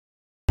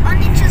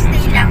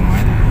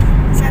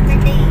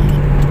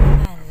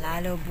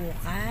lalo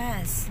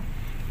bukas.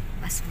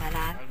 Mas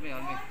marami.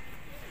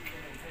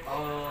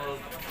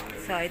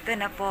 So, ito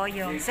na po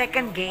yung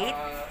second gate.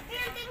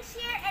 Buildings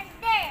here and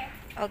there.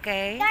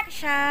 Okay.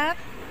 Shop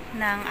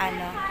ng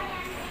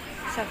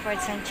sa Fort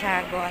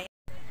Santiago.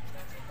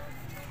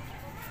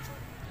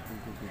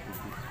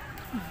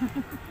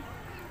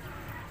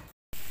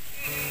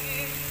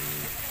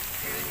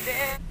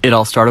 It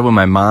all started when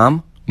my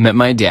mom met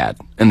my dad,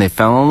 and they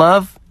fell in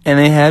love, and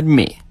they had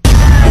me.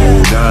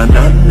 Oh, na,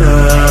 na, na.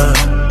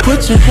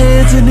 Put your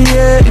hands in the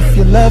air if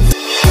you love.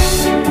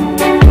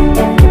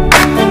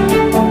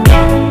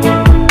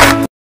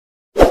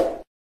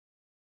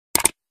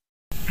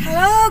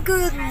 Hello,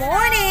 good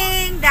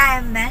morning,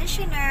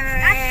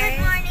 Dimensioners!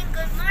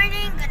 Good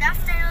morning, good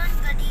afternoon,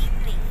 good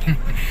evening.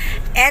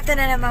 Eto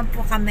na naman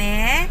po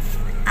kami,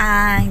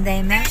 ang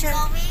Dimension.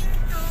 We're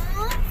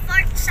going to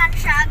Fort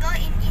Santiago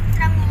in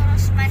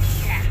Intramuros,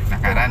 Manila.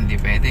 Nakaraan, di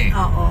pwede.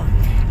 Oo.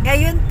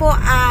 Ngayon po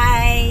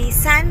ay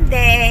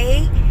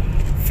Sunday,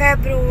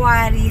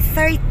 February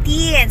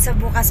 13. So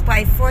bukas po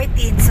ay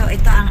 14. So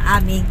ito ang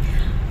aming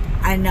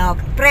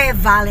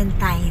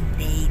pre-Valentine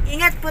Day.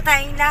 Ingat po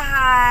tayong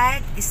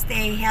lahat.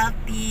 Stay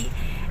healthy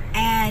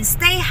and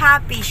stay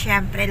happy,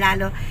 syempre,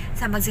 lalo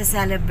sa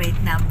magse-celebrate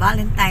ng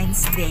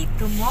Valentine's Day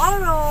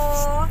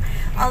tomorrow.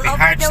 All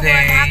over the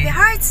world. Happy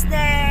Hearts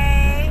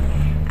Day!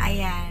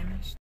 Ayan.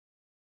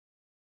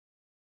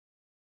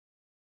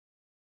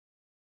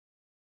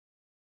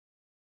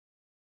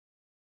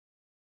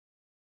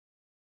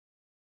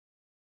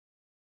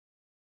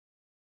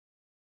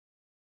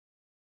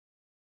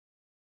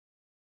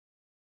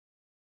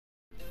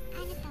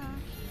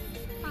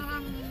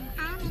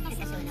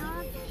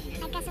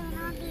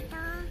 Nagkasunog dito.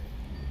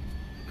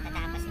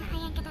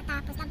 Ayan,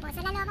 katatapos lang po.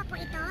 Sa Laloma po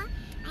ito.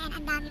 Ayan,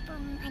 ang dami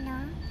pong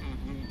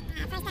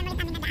first time ulit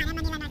kami nadaanan,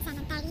 Manila North San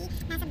Antari.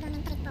 Nasa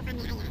Blooming Creek po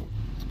kami. Ayan. Ito po.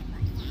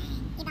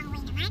 Ayan. Ibang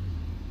way naman.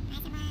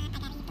 Sa mga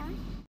taga rito.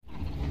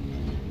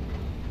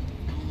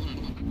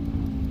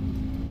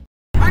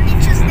 Only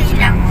Tuesday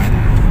lang.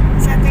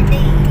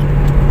 Saturday.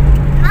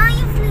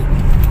 Yung fleet.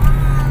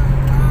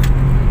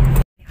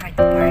 Hard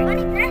to park.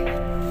 Balik na.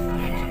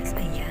 Yes,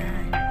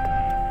 ayan.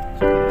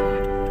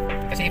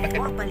 Kasi iba't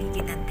Oo,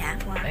 paligid ng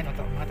Tangwa. ayun,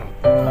 ito.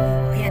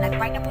 Kaya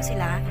nag-park na po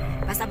sila.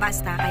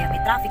 Basta-basta, kaya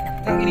may traffic na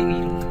po. Ang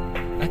iniilo.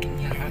 Aking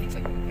yahain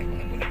sa'yo. Ay,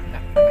 mga bulat na.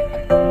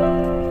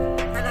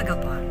 Talaga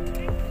po.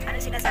 Ano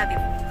sinasabi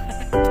mo?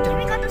 Here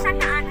we go to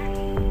Santa Ana.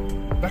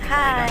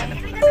 Hi.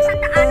 Here we go to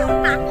Santa Ana.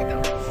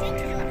 St.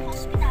 Jude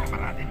Hospital.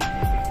 Parade.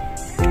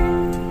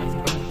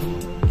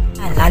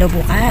 Lalo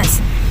bukas.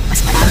 Mas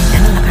maraming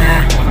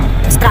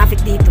mas traffic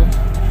dito.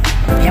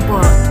 Ayan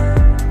po.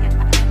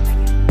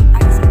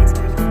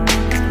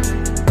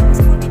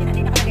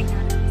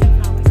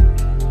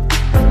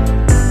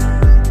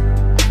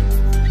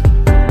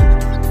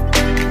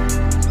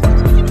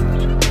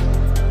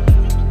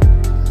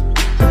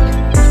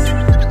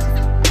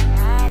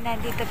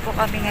 Nandito po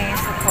kami ngayon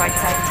sa Fort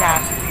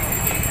Santiago.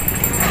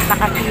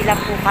 Nakapila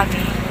po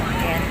kami.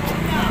 Ayan.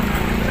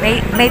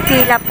 May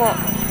pila po.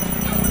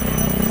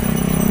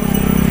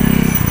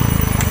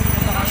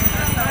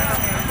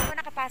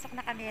 Nakapasok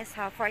na kami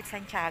sa Fort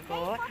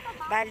Santiago.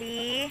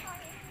 Bali,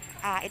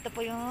 ito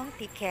po yung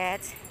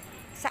tickets.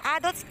 Sa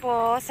adults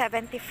po,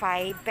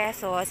 75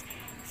 pesos.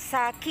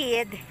 Sa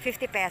kid,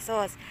 50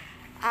 pesos.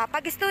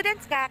 Pag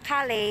students ka,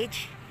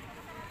 college,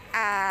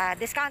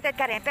 discounted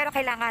ka rin, pero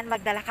kailangan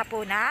magdala ka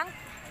po ng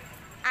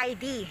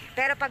ID.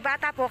 Pero pag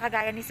bata po,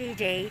 kagaya ni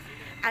CJ,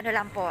 ano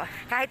lang po,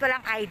 kahit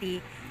walang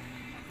ID,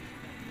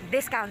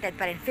 discounted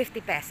pa rin, 50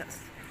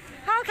 pesos.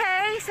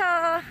 Okay, so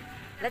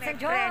let's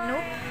enjoy.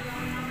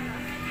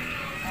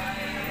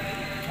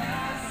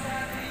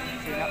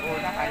 Sila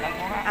una, kala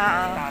mo nga.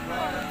 Oo.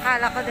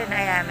 Kala ko din,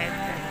 ayan,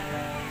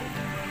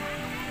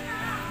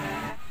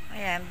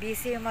 ayan,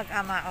 busy yung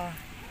mag-ama, oh.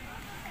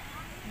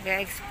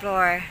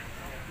 Explore.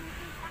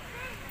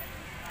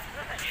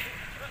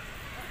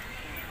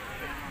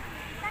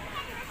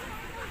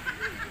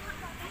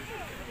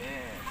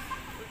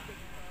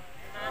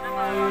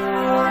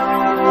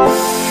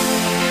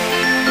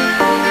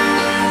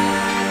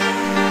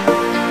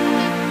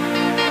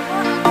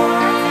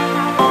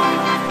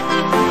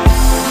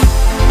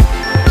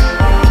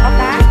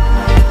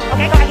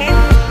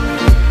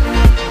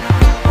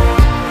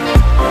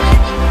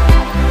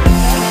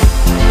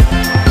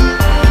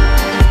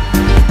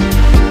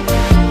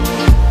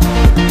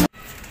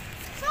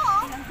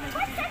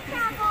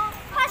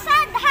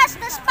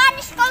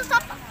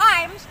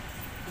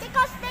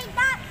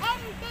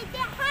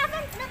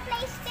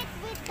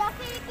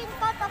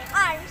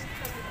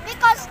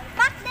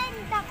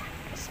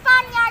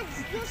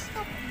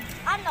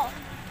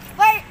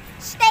 We're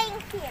staying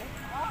here.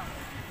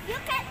 You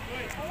can.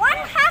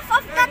 One half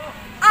of that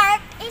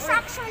ark is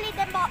actually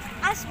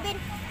has been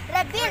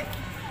rebuilt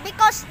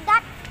because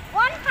that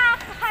one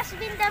half has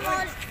been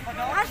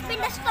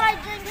destroyed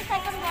during the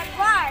Second World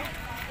War,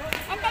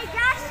 and they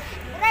just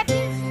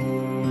rebuilt.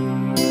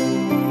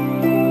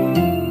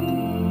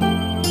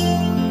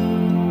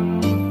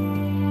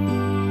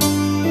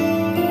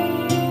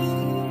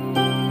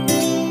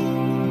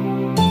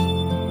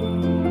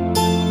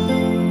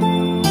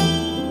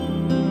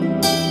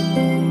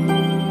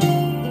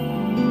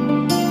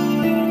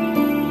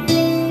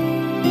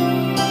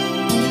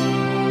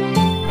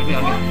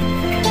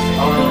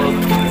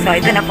 So,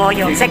 ito na po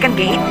yung second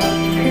gate.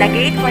 The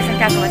gate for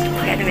Santiago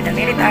together with the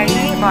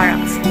military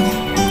barracks.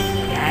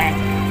 Yan.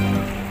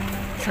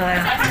 So,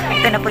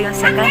 ito na po yung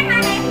second.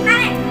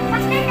 But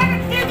there are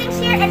buildings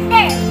here and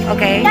there.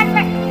 Okay.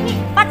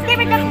 But they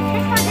were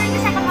this was during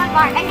the Second World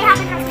War, and they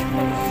haven't rebuilt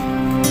those.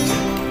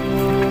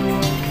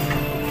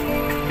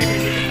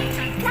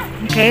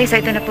 Okay,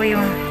 so ito na po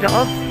yung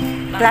loob.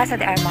 Plaza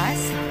de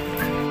Armas.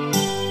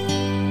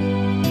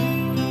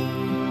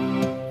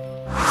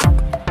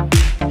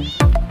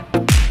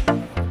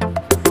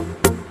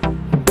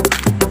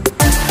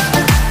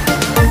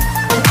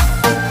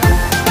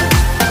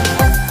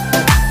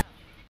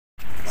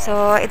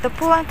 So, ito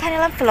po ang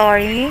kanilang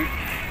flooring.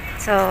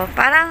 So,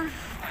 parang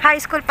high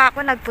school pa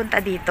ako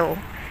nagpunta dito.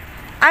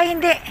 Ay,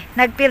 hindi.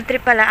 Nag-field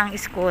trip pala ang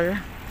school.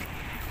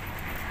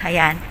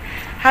 Ayan.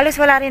 Halos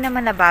wala rin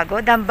naman na bago.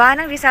 Damba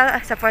ng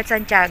Rizal sa Fort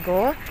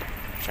Santiago.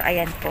 So,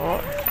 ayan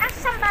po.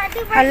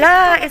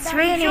 Hala, it's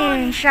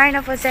raining. Shrine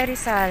of Jose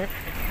Rizal.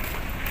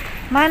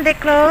 Monday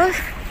close.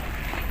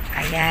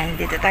 Ayan,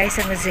 dito tayo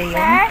sa museum.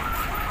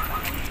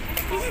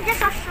 This is just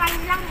a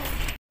shrine lang.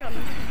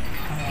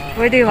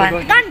 Where do you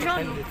want?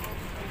 Dungeon.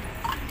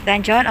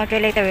 Dungeon?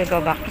 Okay, later we'll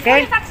go back.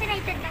 Okay? Fully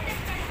vaccinated.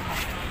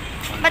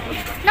 But,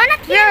 no,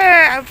 not here.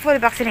 You're fully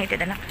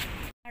vaccinated, anak.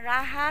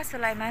 Raha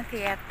Sulaiman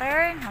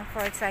Theater ng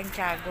Fort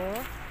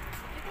Santiago.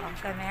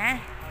 Kami.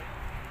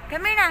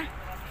 Kami na.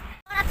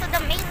 To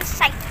the main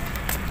site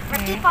where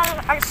people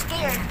are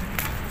scared,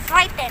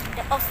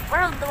 frightened of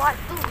World War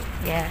II.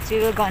 Yes, we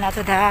will go now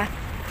to the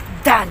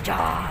dungeon.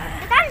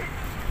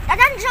 The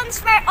dungeons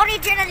were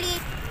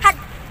originally had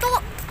two.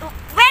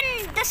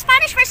 When the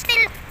Spanish were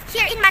still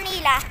here in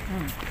Manila,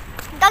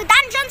 the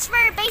dungeons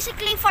were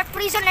basically for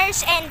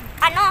prisoners and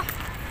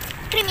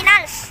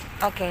criminals.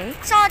 Okay.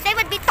 So they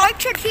would be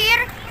tortured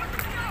here.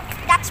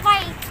 That's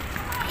why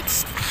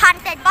it's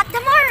haunted. But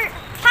the more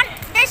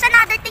there's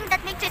another thing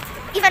that makes it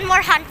even more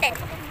haunted.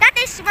 That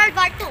is World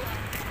War II.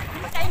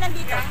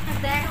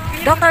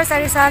 Dr.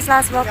 Sarisa's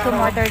last walk to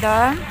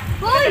Martyrdom.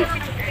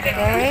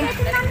 Okay.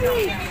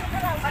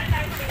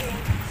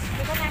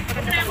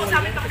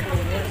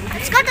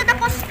 Let's go to the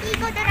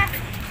Postigo there.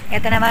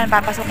 Ito naman,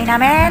 papasukin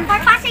namin.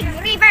 For Pasig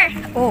River.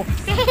 Oh.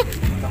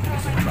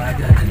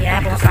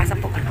 Yan, pumapasok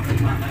po.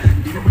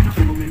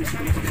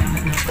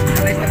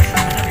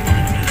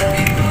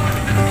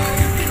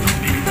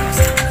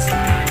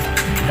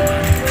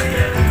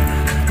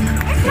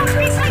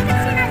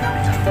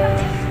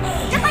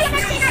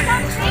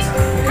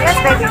 Yes,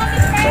 baby.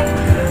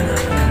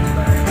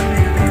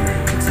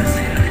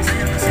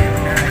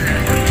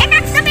 And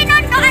that's the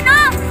Binondo,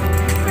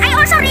 I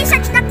also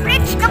researched that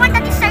bridge, the one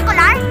that is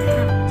circular.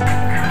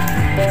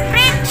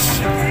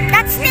 Bridge,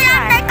 that's still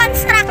under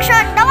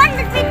construction. The one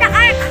between the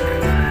arc.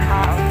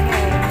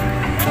 Okay.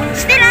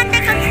 Still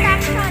under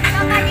construction.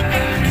 Nobody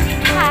can use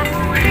it.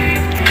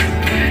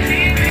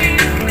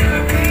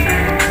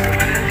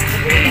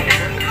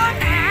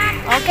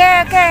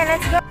 Okay,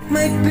 let's go.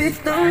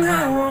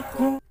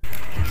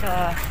 So,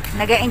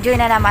 nag-enjoy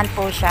na naman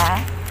po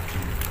siya.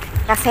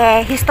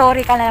 Kasi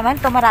historical na naman.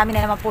 Ito, marami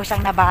na naman po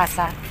siyang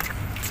nabasa.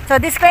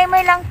 So, disclaimer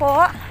lang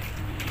po.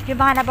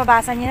 Yung mga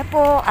nababasa niyo na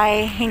po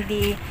ay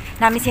hindi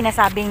namin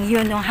sinasabing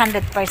yun yung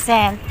 100%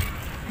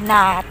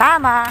 na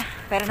tama.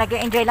 Pero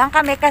nag-enjoy lang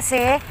kami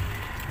kasi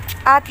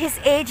at his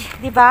age,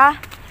 di ba?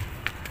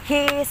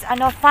 He is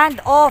fond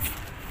of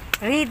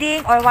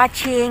reading or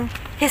watching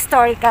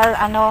historical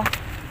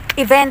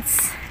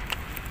events.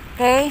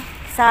 Okay?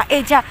 Sa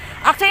age niya.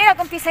 Actually,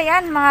 nag-umpisa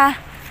yan. Mga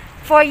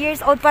 4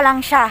 years old pa lang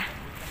siya.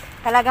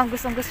 Talagang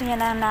gustong-gusto niya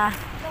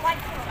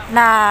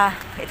na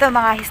ito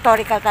mga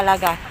historical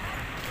talaga.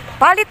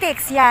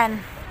 Politics yan.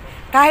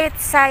 Kahit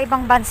sa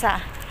ibang bansa.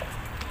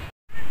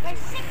 There's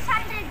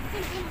 600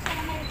 Philippines and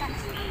Americans.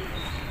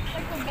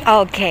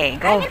 Okay,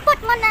 I go. will put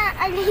mo na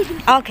a lady.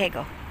 Okay,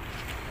 go.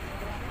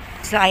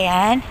 So,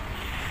 ayan.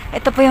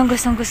 Ito po yung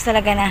gustong-gusto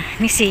talaga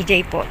ni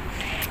CJ po.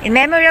 In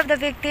memory of the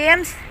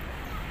victims,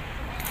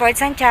 Fort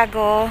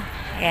Santiago.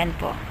 Ayan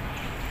po.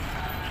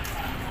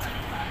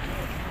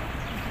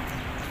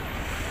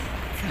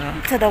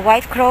 So the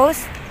White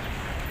Crows,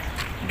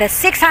 the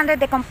 600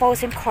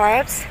 decomposing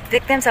corpses,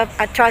 victims of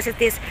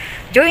atrocities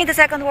during the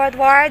Second World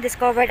War,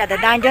 discovered at the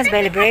dungeons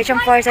by liberation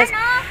forces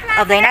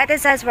of the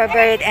United States, were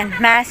buried en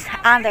masse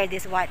under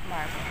this white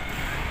marble.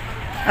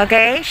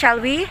 Okay, shall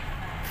we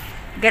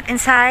get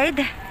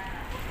inside?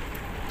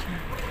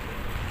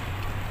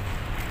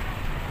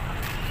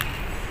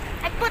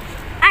 I put,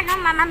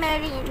 Mama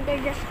Mary in there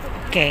just to...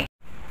 Okay.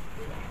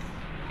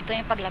 Ito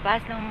yung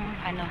paglabas ng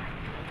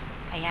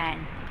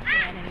ayan.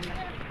 Ayan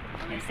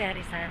yung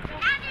Rizal.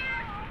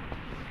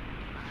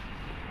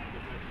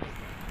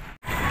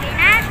 Okay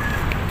na?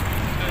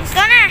 Let's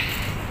go na!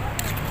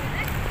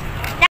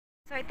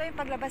 So, ito yung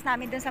paglabas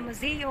namin dun sa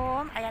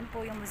museum. Ayan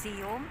po yung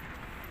museum.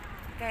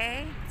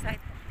 Okay? So,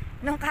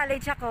 nung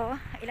college ako,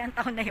 ilang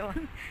taon na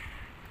yun,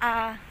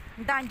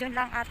 dungeon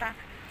lang ata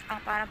ang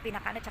parang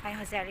pinaka tsaka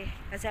yung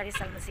Jose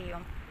Rizal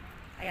Museum.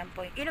 Ayan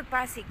po, yung Ilog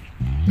Pasig.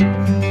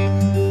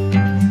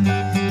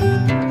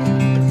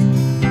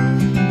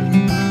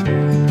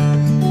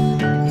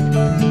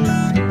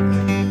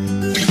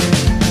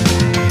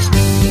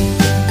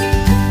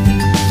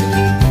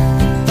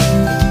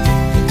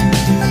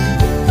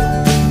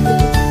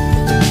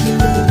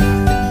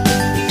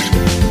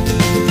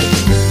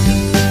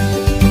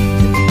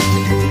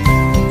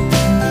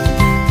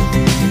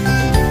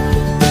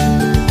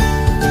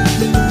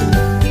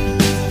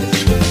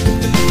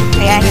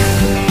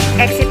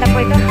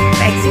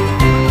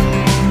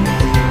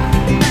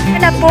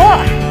 po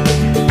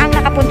ang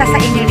nakapunta sa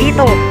inyo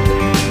dito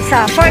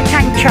sa Fort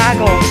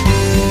Santiago.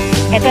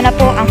 Ito na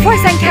po ang Fort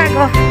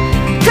Santiago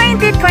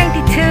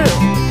 2022.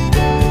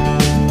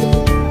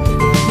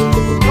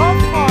 Golf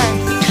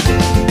course.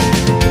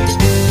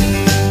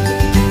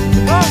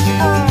 Golf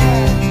course.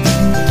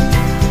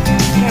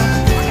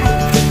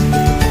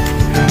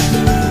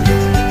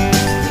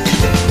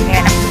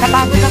 Ayan,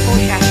 nabago na po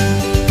siya.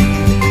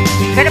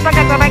 Pero pag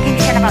nag-bike,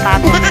 hindi siya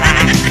nababago.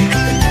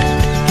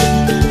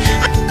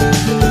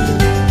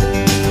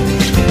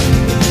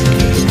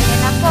 Ayan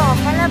na po,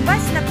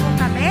 palabas na po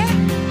kami.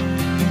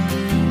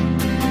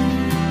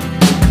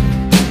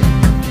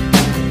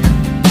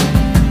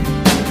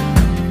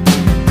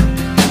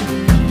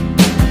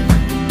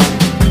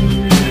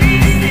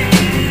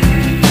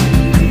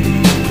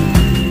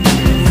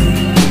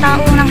 Tao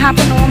ng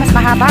hapon, oh, mas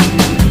mahaba.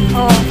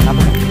 Oo.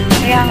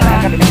 Kaya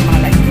nga.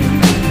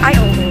 Ay,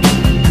 oo.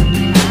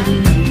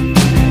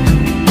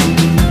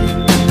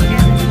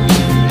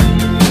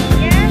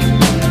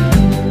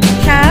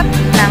 Shop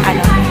ng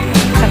ano,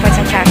 sa Fort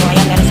Santiago.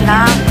 Ayan, meron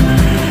silang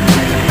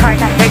card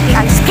ng dirty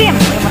ice cream.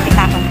 Yung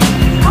matikakon.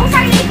 Oh,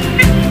 sorry.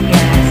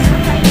 Yes.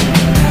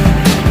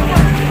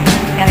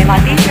 Yan, may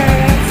mga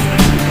t-shirts.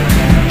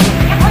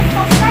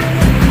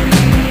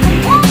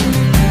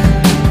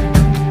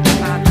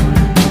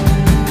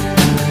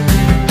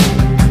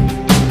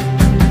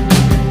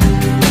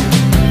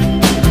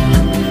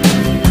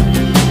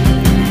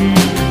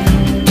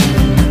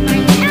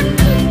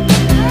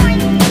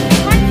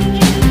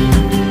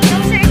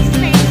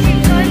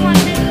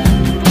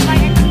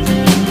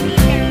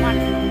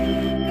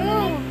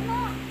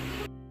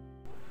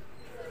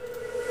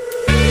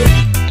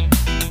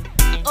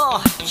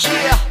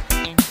 Yeah,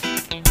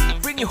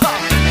 bring you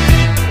home.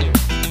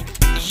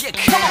 Yeah,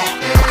 come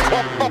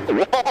on.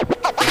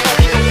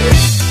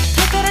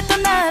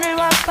 그랬던 나를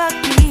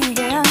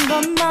와바뀌게 한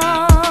건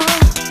너.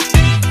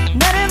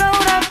 나를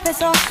거울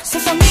앞에서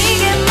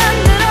세상이게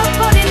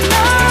만들어버린 너.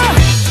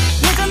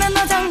 예전엔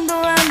화장도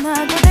안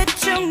하고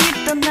대충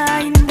입던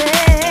나인데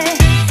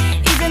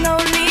이젠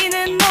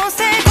어울리는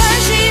옷에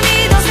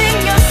관심이 더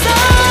생겼어.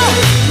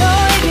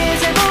 너에게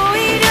잘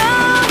보이려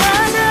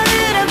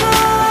하자더라고.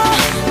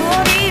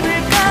 뭘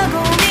입을까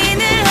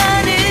고민을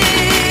하는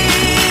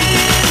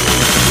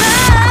나.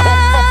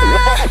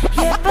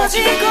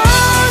 예뻐지고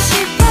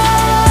싶어.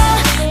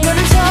 너를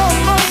처음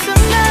본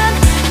순간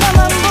나만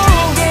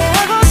보게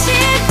하고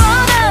싶어.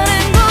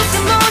 다른 곳은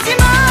보지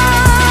마.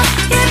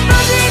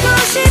 예뻐지고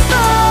싶어.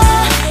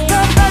 더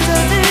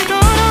빠져들도록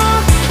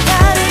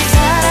다른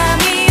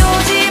사람이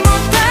오지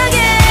못하게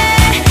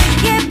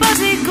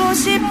예뻐지고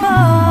싶어.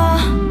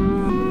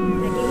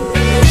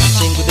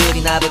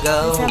 친구들이 나보고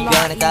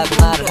변했다고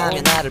말을 하면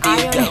나를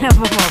비웃겨.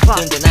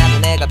 근데 나도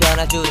내가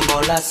변할 줄은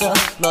몰랐어.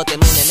 너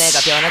때문에 내가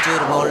변할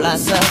줄은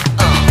몰랐어.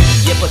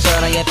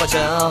 예뻐져라 예뻐져.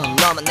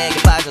 너만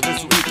내게 빠져들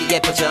수 있게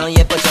예뻐져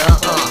예뻐져.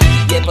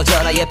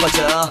 예뻐져라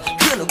예뻐져.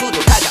 그 누구도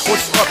다가올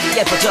수 없게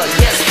예뻐져.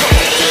 Yes.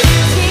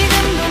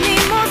 지금도 네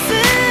모습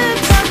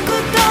자꾸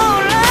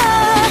떠올라.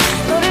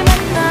 너를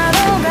만나러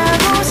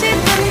가고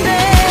싶은데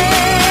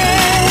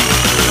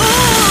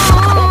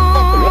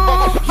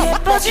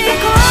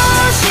예뻐지고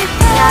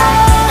싶어.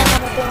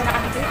 Tumutungo na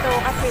kami dito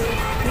kasi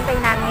hintay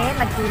namin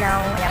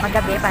mag-ilaw. Ayan,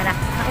 maggabi para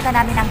makita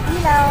namin ang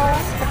ilaw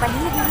sa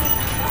paligid.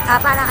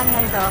 Parang ano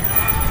nga ito.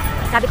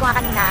 Sabi ko nga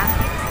kanina,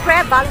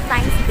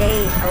 pre-Valentine's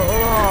Day.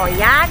 Oo,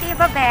 yan, di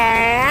ba, be?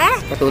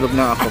 Patulog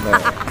na ako, be.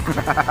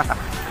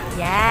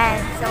 Yan.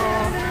 So,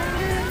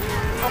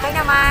 okay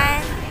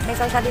naman. May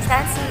social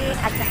distancing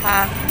at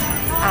saka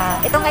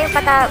ito ngayon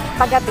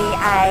paggabi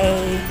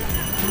ay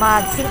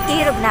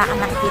magsintirog na ang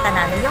nakikita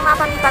namin. Yung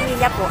mga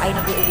pamilya po ay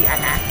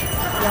nag-uuwian na.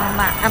 Yung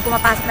ang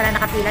pumapasok na lang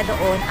nakapila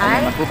doon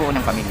ay Magbubuo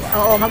ng pamilya.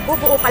 oo,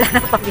 magbubuo pala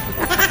ng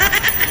pamilya.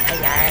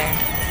 Ayan.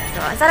 So,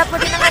 ang sarap po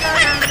din ng ano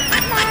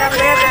ng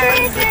weather.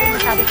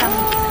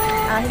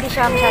 Hindi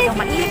siya masyadong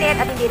mainit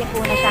at hindi rin po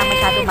na siya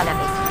masyadong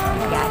malamig.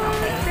 Ayan,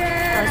 okay.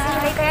 So, see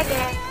you later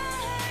again.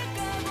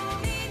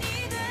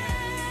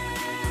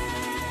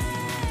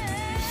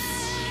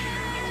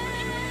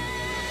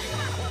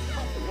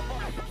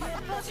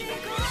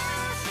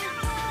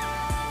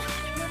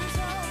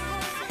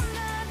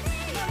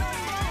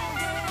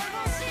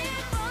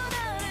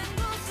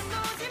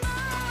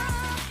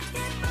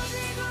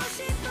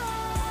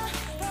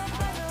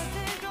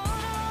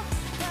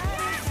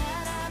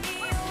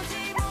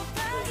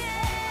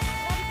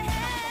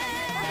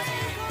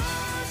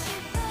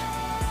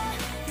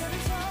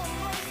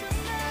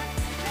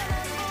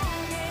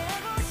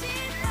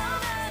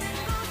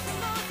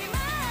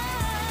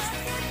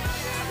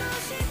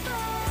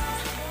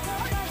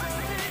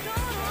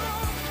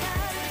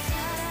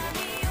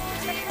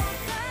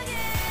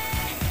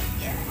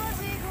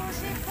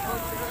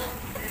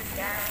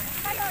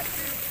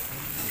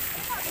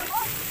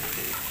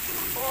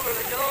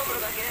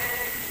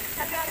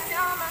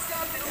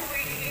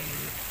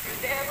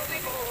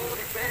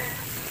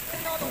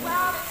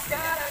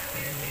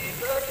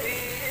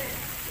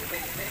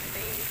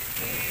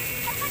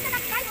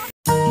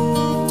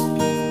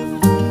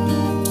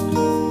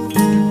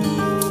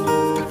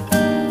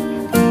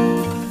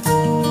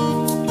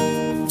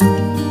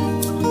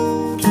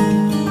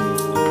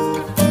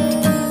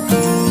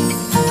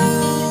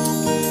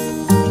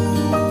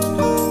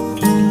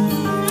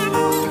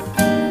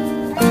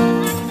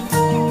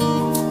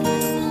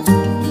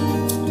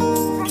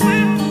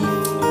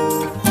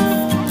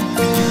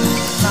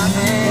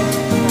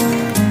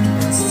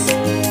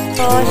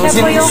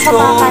 po yung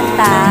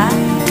kumakanta.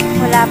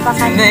 Wala pa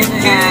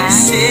kanina.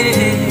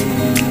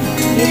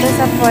 Dito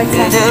sa Fort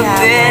Santiago,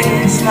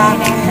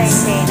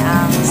 in-entertain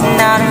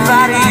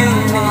ang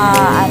mga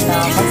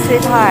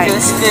mag-sweetheart.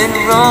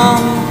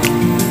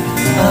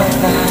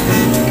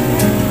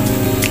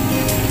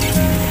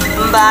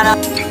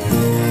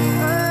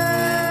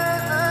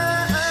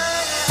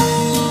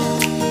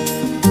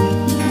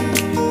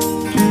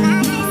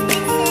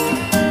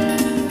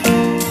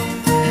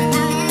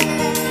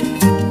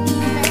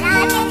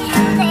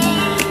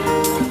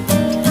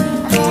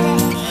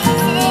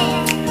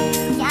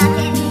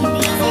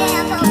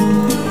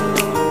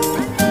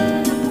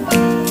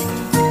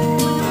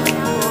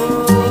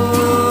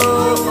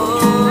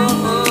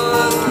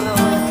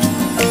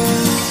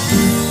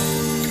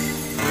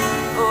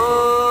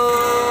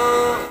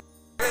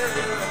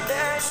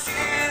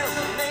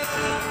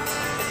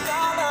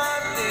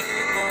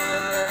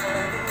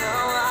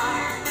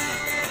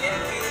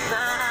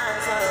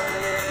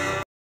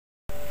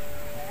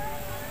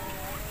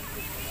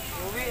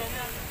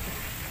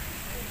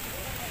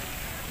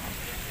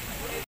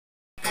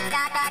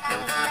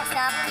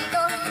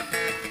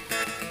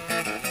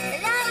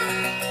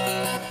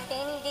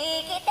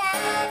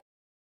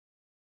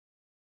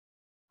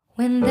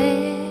 When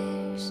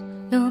there's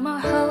no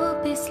more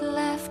hope is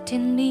left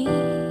in me,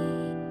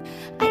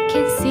 I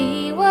can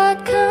see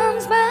what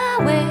comes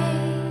my way,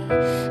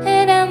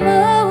 and I'm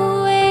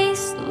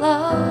always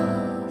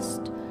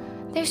lost.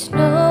 There's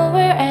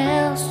nowhere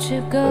else to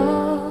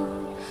go.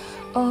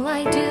 All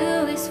I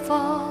do is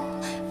fall.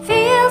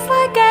 Feels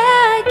like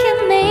I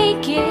can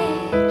make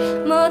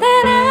it more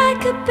than I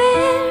could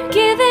bear.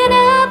 Giving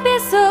up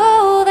is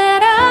all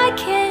that I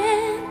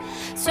can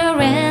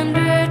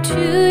surrender to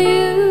you.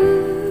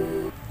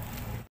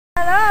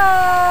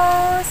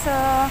 Hello! So,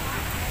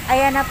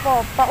 ayan na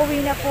po.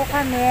 Pauwi na po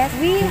kami.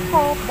 We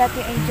hope that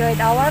you enjoyed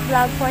our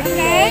vlog for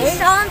today.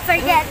 Please don't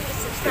forget to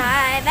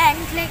subscribe and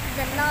click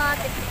the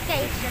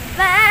notification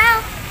bell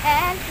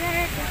and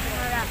turn on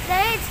more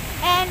updates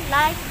and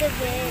like the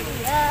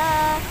video.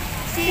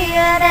 See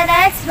you in the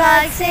next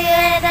vlog. See you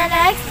in the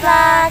next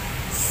vlog.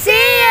 See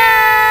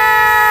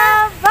ya!